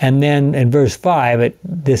 And then in verse 5,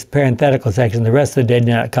 this parenthetical section, the rest of the dead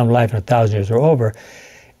did not come to life until 1,000 years were over.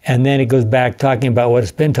 And then it goes back talking about what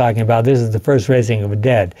it's been talking about. This is the first raising of the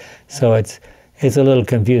dead. So it's a little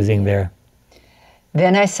confusing there.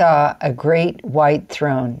 Then I saw a great white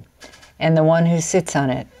throne, and the one who sits on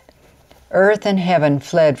it. Earth and heaven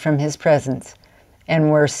fled from his presence, and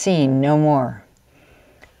were seen no more.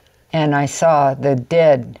 And I saw the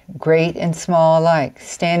dead, great and small alike,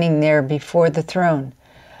 standing there before the throne.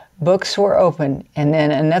 Books were opened, and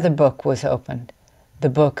then another book was opened, the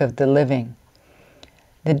book of the living.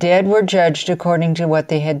 The dead were judged according to what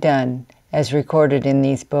they had done, as recorded in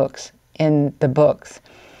the books.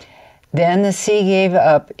 Then the sea gave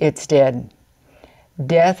up its dead.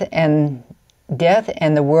 Death and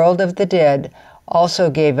the world of the dead also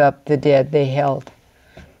gave up the dead they held.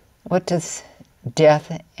 What does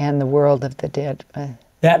death and the world of the dead?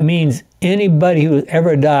 That means anybody who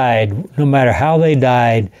ever died, no matter how they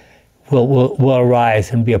died, will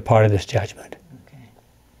arise and be a part of this judgment.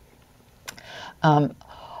 Okay.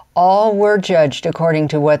 All were judged according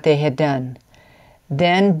to what they had done.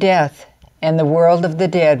 Then death and the world of the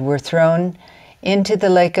dead were thrown into the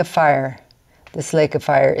lake of fire. This lake of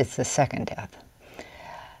fire is the second death.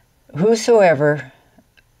 Whosoever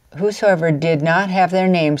did not have their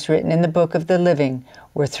names written in the book of the living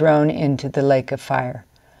were thrown into the lake of fire.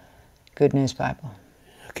 Good News Bible.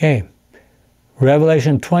 Okay.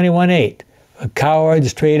 Revelation 21:8.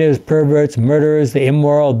 Cowards, traitors, perverts, murderers, the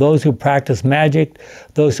immoral, those who practice magic,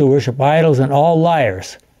 those who worship idols, and all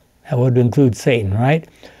liars. That would include Satan, right?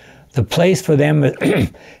 The place for them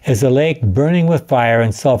is a lake burning with fire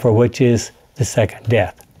and sulfur, which is the second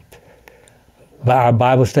death. By our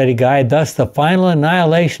Bible study guide, thus the final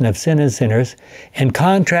annihilation of sin and sinners, in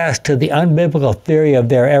contrast to the unbiblical theory of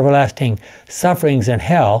their everlasting sufferings in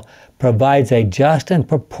hell, provides a just and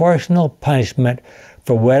proportional punishment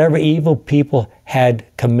for whatever evil people had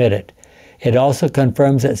committed. It also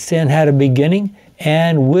confirms that sin had a beginning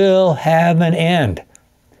and will have an end.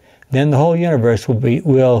 Then the whole universe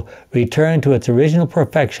will return to its original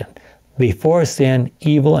perfection. Before sin,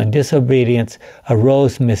 evil and disobedience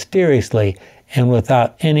arose mysteriously and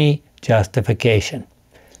without any justification.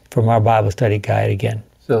 From our Bible study guide again.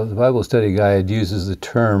 So the Bible study guide uses the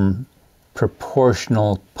term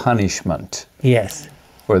proportional punishment. Yes.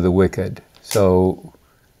 For the wicked. So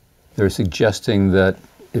they're suggesting that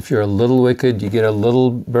if you're a little wicked, you get a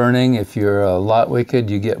little burning. If you're a lot wicked,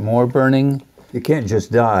 you get more burning. You can't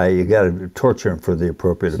just die. You got to torture him for the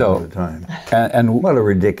appropriate amount of time. And what a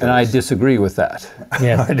ridiculous! And I disagree with that.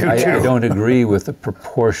 Yes, I do too. I don't agree with the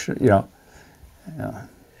proportion.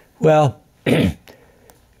 Well,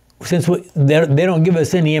 since they don't give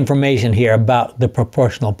us any information here about the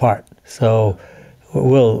proportional part, so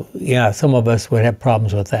some of us would have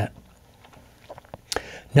problems with that.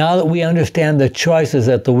 Now that we understand the choices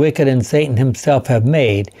that the wicked and Satan himself have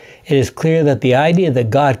made, it is clear that the idea that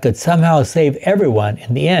God could somehow save everyone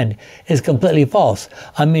in the end is completely false.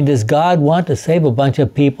 I mean, does God want to save a bunch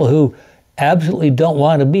of people who absolutely don't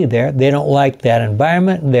want to be there? They don't like that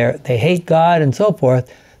environment, they hate God and so forth.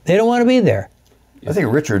 They don't want to be there. I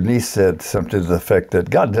think Richard Neese said something to the effect that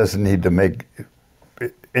God doesn't need to make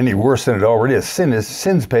it any worse than it already is.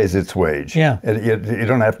 Sin pays its wage. Yeah. You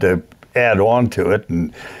don't have to add on to it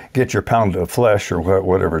and get your pound of flesh or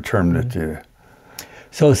whatever term that you...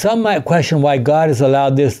 So some might question why God has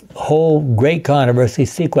allowed this whole great controversy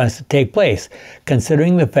sequence to take place,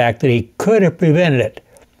 considering the fact that he could have prevented it.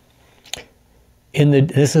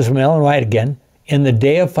 This is from Ellen White again. In the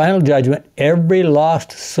day of final judgment, every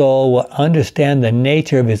lost soul will understand the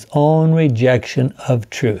nature of his own rejection of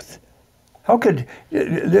truth. How could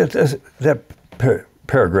that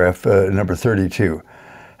paragraph, number 32,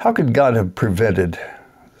 how could God have prevented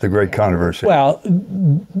the great controversy? Well,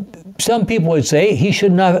 some people would say he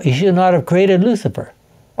should not have created Lucifer.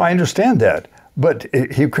 I understand that, but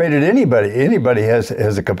he created anybody. Anybody has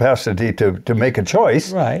a capacity to make a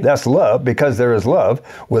choice. Right. That's love, because there is love.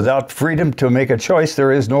 Without freedom to make a choice,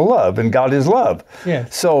 there is no love, and God is love.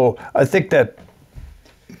 Yes. So I think that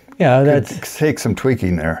take some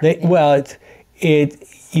tweaking there.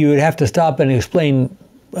 You would have to stop and explain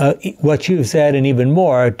what you've said and even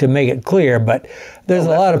more to make it clear, but there's a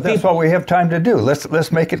lot of people. That's what we have time to do.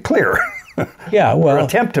 Let's make it clear. Yeah, or well,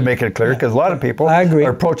 attempt to make it clear, because a lot of people I agree.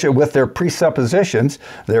 approach it with their presuppositions,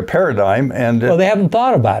 their paradigm, and well, they haven't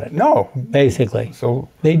thought about it, no. basically. So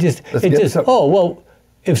They just, let's it's get just, some- oh, well,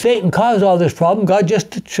 if Satan caused all this problem, God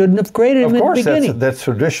just shouldn't have created him of in course, the beginning. that's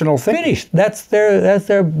traditional thinking. Finished. That's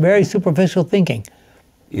their very superficial thinking.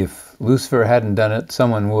 If Lucifer hadn't done it,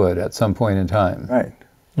 someone would at some point in time. Right.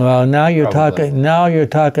 Well, now you're Probably. talking. Now you're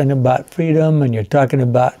talking about freedom, and you're talking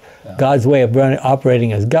about God's way of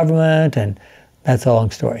operating as government, and that's a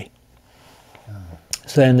long story.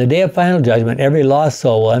 So, in the day of final judgment, every lost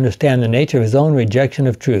soul will understand the nature of his own rejection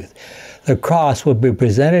of truth. The cross will be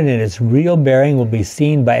presented, and its real bearing will be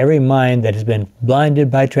seen by every mind that has been blinded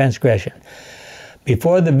by transgression.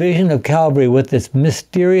 Before the vision of Calvary with its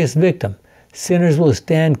mysterious victim, sinners will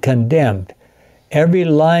stand condemned. Every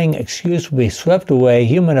lying excuse will be swept away.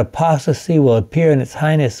 Human apostasy will appear in its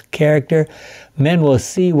heinous character. Men will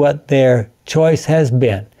see what their choice has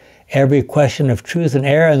been. Every question of truth and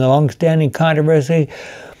error in the long-standing controversy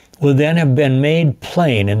will then have been made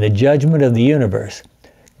plain in the judgment of the universe.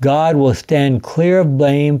 God will stand clear of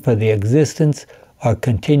blame for the existence or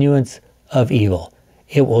continuance of evil.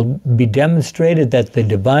 It will be demonstrated that the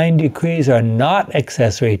divine decrees are not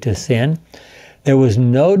accessory to sin. There was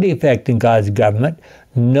no defect in God's government,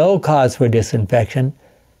 no cause for disaffection,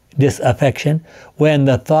 when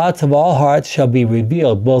the thoughts of all hearts shall be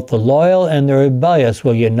revealed. Both the loyal and the rebellious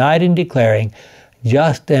will unite in declaring,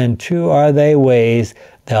 just and true are thy ways,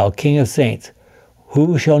 thou King of saints.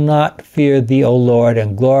 Who shall not fear thee, O Lord,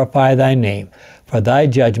 and glorify thy name? For thy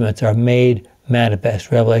judgments are made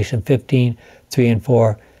manifest. Revelation 15, 3 and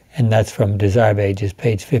 4, and that's from Desire of Ages,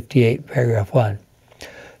 page 58, paragraph 1.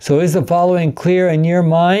 So is the following clear in your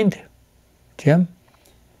mind, Jim?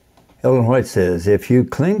 Ellen White says, if you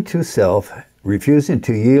cling to self, refusing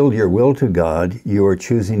to yield your will to God, you are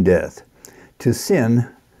choosing death. To sin,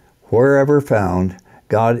 wherever found,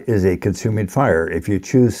 God is a consuming fire. If you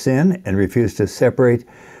choose sin and refuse to separate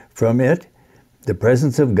from it, the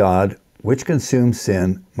presence of God, which consumes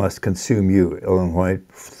sin, must consume you. Ellen White,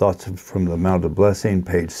 Thoughts from the Mount of Blessing,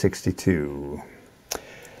 page 62.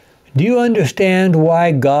 Do you understand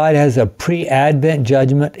why God has a pre-Advent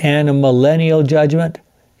judgment and a millennial judgment?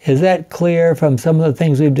 Is that clear from some of the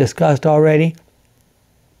things we've discussed already?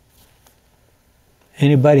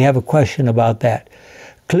 Anybody have a question about that?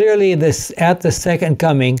 Clearly, at the second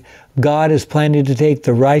coming, God is planning to take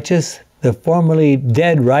the righteous, the formerly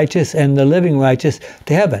dead righteous, and the living righteous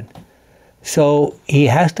to heaven. So he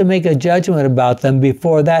has to make a judgment about them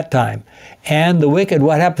before that time. And the wicked,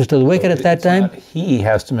 what happens to the wicked at that time? He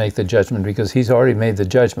has to make the judgment because he's already made the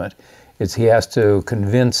judgment. He has to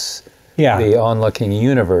convince the onlooking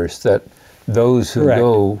universe that those who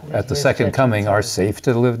go at the second coming are safe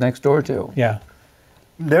to live next door to. Yeah.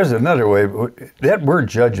 There's another way. That word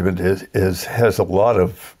judgment has a lot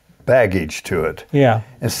of baggage to it. Yeah.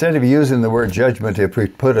 Instead of using the word judgment, if we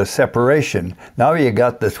put a separation, now you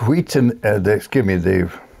got this wheat and the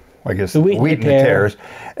wheat and the tares.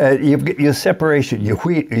 You separation.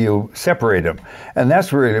 You separate them, and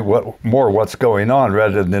that's really what's going on,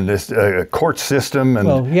 rather than this court system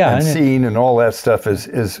and seeing and all that stuff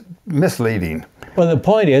is misleading. Well, the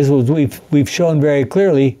point is we've shown very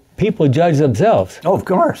clearly. People judge themselves. Oh, of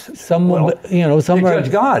course. They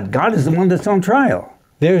judge God. God is the one that's on trial.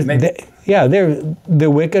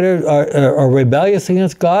 The wicked are rebellious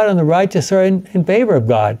against God, and the righteous are in favor of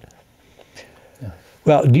God. Yeah.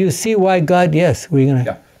 Well, do you see why God? Yes, we're gonna.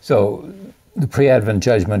 Yeah. So the pre-Advent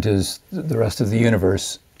judgment is the rest of the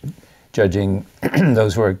universe judging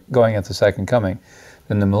those who are going at the second coming.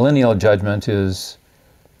 Then the millennial judgment is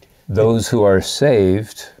those who are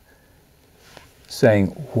saved saying,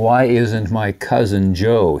 why isn't my cousin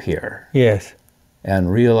Joe here? Yes. And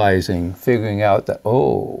figuring out that,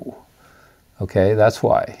 okay, that's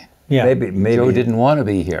why. Yeah. Maybe Joe didn't want to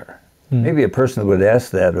be here. Maybe a person would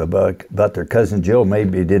ask that about their cousin Joe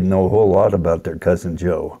maybe didn't know a whole lot about their cousin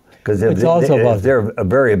Joe. Because if they're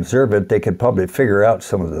very observant, they could probably figure out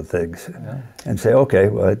some of the things and say, okay,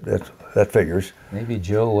 well, that figures. Maybe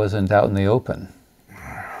Joe wasn't out in the open.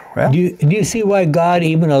 Well, do you see why God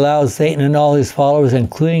even allows Satan and all his followers,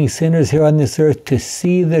 including sinners here on this earth, to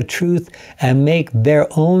see the truth and make their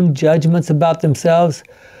own judgments about themselves?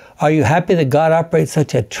 Are you happy that God operates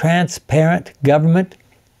such a transparent government?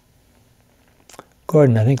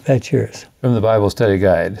 Gordon, I think that's yours. From the Bible Study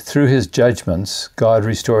Guide, through his judgments, God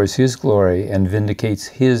restores his glory and vindicates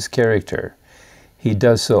his character. He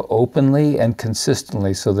does so openly and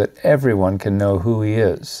consistently so that everyone can know who he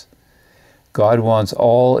is. God wants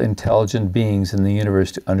all intelligent beings in the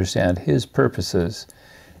universe to understand his purposes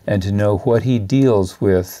and to know what he deals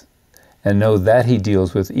with and know that he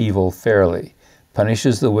deals with evil fairly,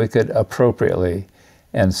 punishes the wicked appropriately,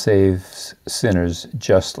 and saves sinners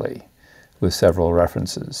justly, with several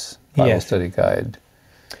references. Bible Yes. Study Guide.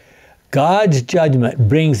 God's judgment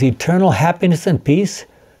brings eternal happiness and peace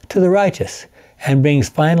to the righteous and brings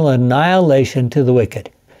final annihilation to the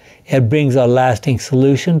wicked. It brings a lasting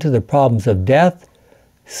solution to the problems of death,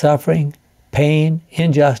 suffering, pain,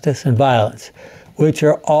 injustice, and violence, which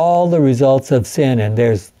are all the results of sin, and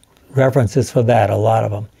there's references for that, a lot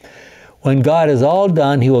of them. When God is all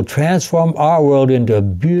done, he will transform our world into a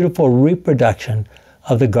beautiful reproduction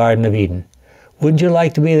of the Garden of Eden. Wouldn't you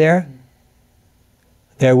like to be there?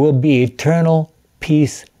 There will be eternal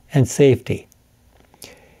peace and safety.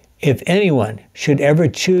 If anyone should ever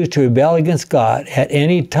choose to rebel against God at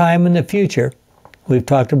any time in the future, we've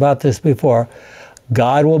talked about this before,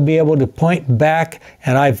 God will be able to point back,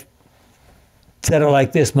 and I've said it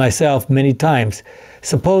like this myself many times.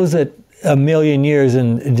 Suppose that a million years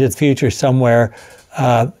in the future somewhere,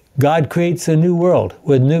 God creates a new world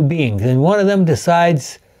with new beings, and one of them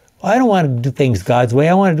decides, I don't want to do things God's way,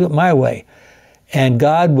 I want to do it my way. And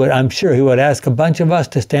God would, I'm sure he would ask a bunch of us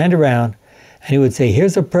to stand around, and he would say,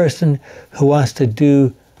 here's a person who wants to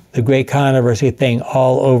do the great controversy thing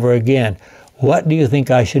all over again. What do you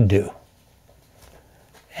think I should do?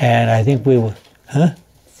 And I think we will,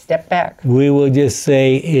 Step back. we will just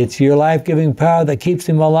say, it's your life-giving power that keeps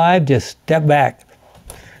him alive, just step back.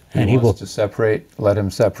 And He wants to separate, let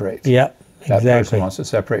him separate. Yep, That person exactly. wants to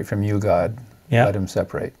separate from you, God. Yep. Let him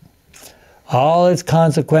separate. All its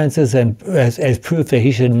consequences and as proof that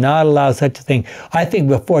he should not allow such a thing. I think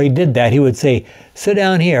before he did that, he would say, sit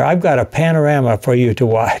down here, I've got a panorama for you to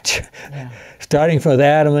watch. Yeah. Starting from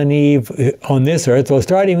Adam and Eve on this earth, well,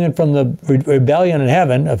 starting from the rebellion in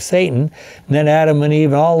heaven of Satan, and then Adam and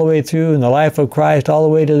Eve all the way through in the life of Christ all the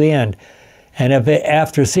way to the end. And if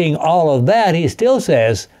after seeing all of that, he still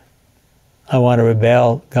says, I want to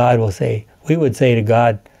rebel, God will say, we would say to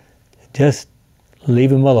God, just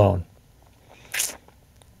leave him alone.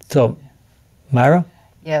 So, Myra?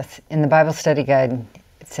 Yes, in the Bible Study Guide,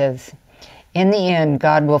 it says, in the end,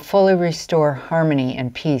 God will fully restore harmony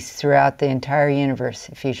and peace throughout the entire universe,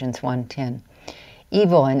 Ephesians 1:10.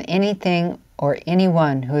 Evil in anything or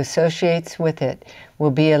anyone who associates with it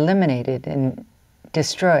will be eliminated and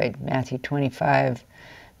destroyed, Matthew 25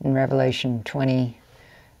 and Revelation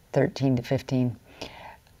 20:13-15.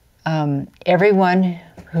 Everyone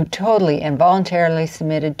who totally and voluntarily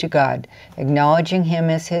submitted to God, acknowledging him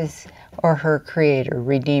as his or her creator,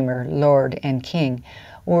 redeemer, Lord, and King,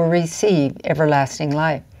 will receive everlasting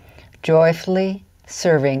life, joyfully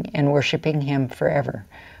serving and worshiping him forever,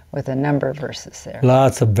 with a number of verses there.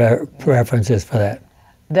 Lots of references for that.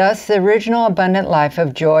 Thus, the original abundant life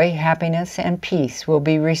of joy, happiness, and peace will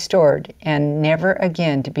be restored and never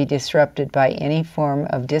again to be disrupted by any form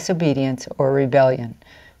of disobedience or rebellion.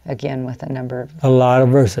 Again, with a number of... A lot of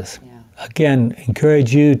verses. Yeah. Again,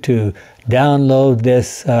 encourage you to download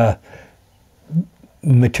this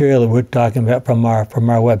material that we're talking about from our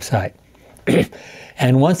website.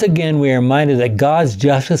 And once again, we are reminded that God's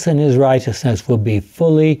justice and his righteousness will be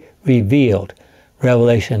fully revealed.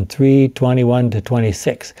 Revelation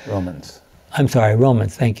 3:21-26. Romans. I'm sorry,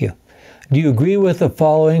 Romans, thank you. Do you agree with the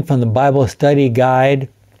following from the Bible Study Guide?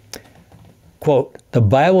 Quote, the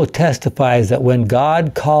Bible testifies that when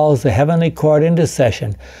God calls the heavenly court into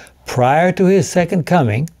session prior to his second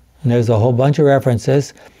coming, and there's a whole bunch of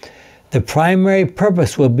references, the primary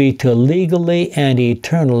purpose will be to legally and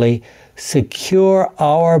eternally secure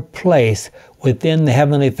our place within the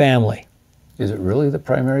heavenly family. Is it really the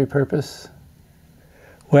primary purpose?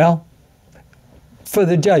 Well, for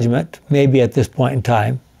the judgment, maybe at this point in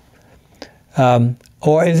time,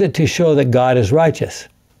 or is it to show that God is righteous,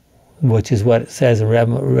 which is what it says in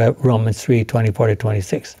Romans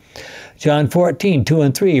 3:24-26. John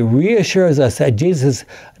 14:2-3 reassures us that Jesus is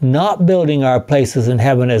not building our places in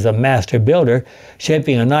heaven as a master builder,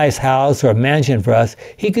 shaping a nice house or a mansion for us.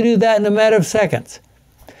 He could do that in a matter of seconds.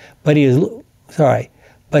 But he is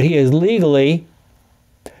legally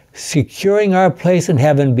securing our place in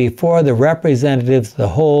heaven before the representatives of the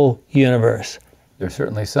whole universe. There's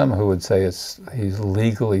certainly some who would say he's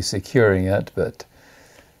legally securing it, but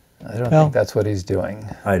I don't think that's what he's doing.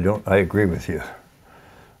 I agree with you.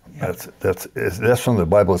 That's from the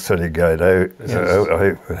Bible Study Guide. I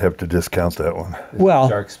would have to discount that one. Well,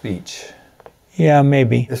 Dark speech. Yeah,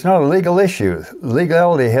 maybe. It's not a legal issue.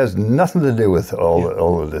 Legality has nothing to do with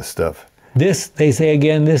all of this stuff. This, they say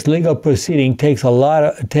again, this legal proceeding takes a lot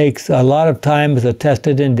of time, as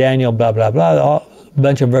attested in Daniel, blah blah blah, a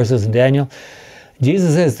bunch of verses in Daniel.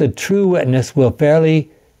 Jesus says the true witness will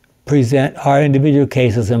fairly present our individual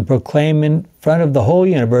cases and proclaim in front of the whole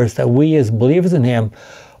universe that we as believers in him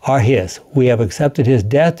are his. We have accepted his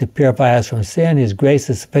death to purify us from sin. His grace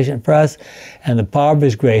is sufficient for us, and the power of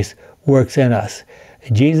his grace works in us.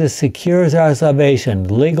 Jesus secures our salvation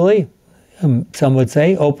legally, some would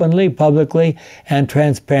say, openly, publicly, and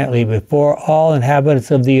transparently before all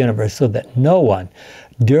inhabitants of the universe, so that no one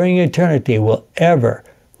during eternity will ever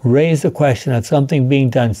raise the question of something being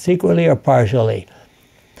done secretly or partially.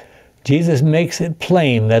 Jesus makes it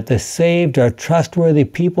plain that the saved are trustworthy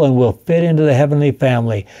people and will fit into the heavenly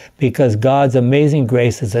family because God's amazing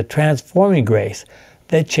grace is a transforming grace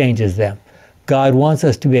that changes them. God wants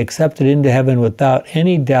us to be accepted into heaven without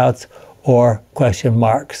any doubts or question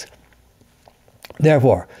marks.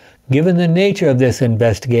 Therefore, given the nature of this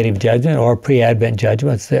investigative judgment, or pre-Advent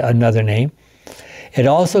judgment, it's another name, it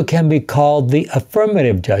also can be called the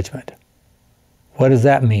affirmative judgment. What does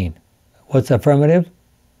that mean? What's affirmative?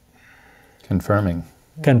 Confirming.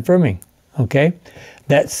 Confirming, okay?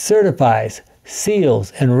 That certifies,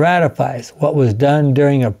 seals, and ratifies what was done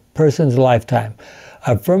during a person's lifetime.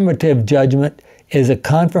 Affirmative judgment is a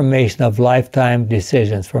confirmation of lifetime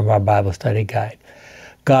decisions from our Bible study guide.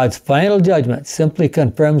 God's final judgment simply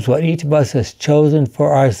confirms what each of us has chosen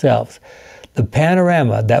for ourselves. The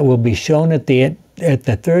panorama that will be shown at the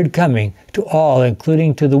third coming to all,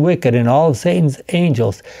 including to the wicked and all of Satan's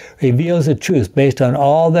angels, reveals the truth based on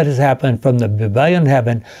all that has happened from the rebellion of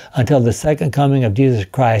heaven until the second coming of Jesus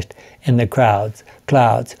Christ in the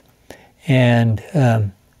clouds. And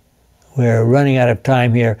we're running out of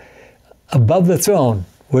time here. Above the throne,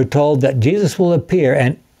 we're told that Jesus will appear,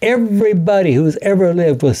 and everybody who's ever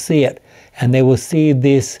lived will see it, and they will see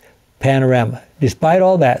this panorama. Despite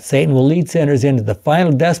all that, Satan will lead sinners into the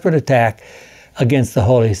final desperate attack against the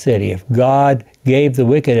holy city. If God gave the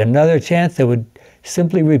wicked another chance, they would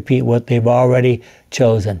simply repeat what they've already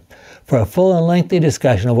chosen. For a full and lengthy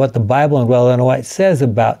discussion of what the Bible in Well and White says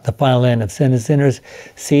about the final end of sin and sinners,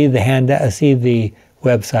 see the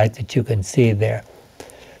website that you can see there.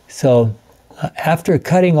 So after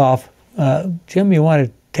cutting off, Jim, you want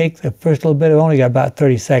to take the first little bit? I've only got about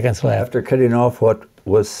 30 seconds left. After cutting off what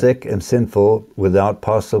was sick and sinful without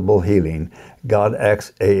possible healing, God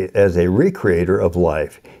acts as a recreator of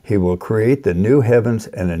life. He will create the new heavens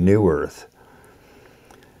and a new earth.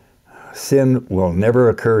 Sin will never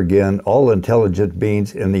occur again. All intelligent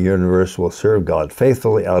beings in the universe will serve God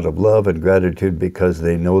faithfully out of love and gratitude because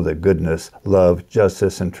they know the goodness, love,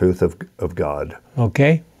 justice, and truth of God.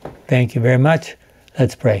 Okay, thank you very much.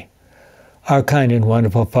 Let's pray. Our kind and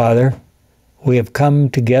wonderful Father, we have come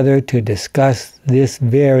together to discuss this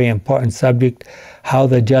very important subject, how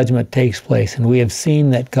the judgment takes place. And we have seen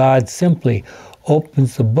that God simply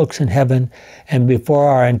opens the books in heaven, and before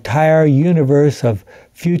our entire universe of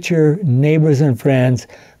future neighbors and friends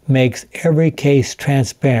makes every case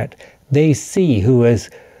transparent. They see who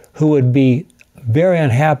would be very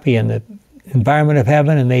unhappy in the environment of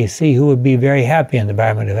heaven, and they see who would be very happy in the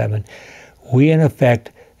environment of heaven. We, in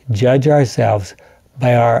effect, judge ourselves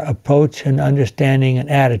by our approach and understanding and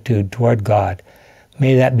attitude toward God.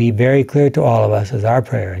 May that be very clear to all of us as our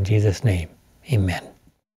prayer. In Jesus' name, amen.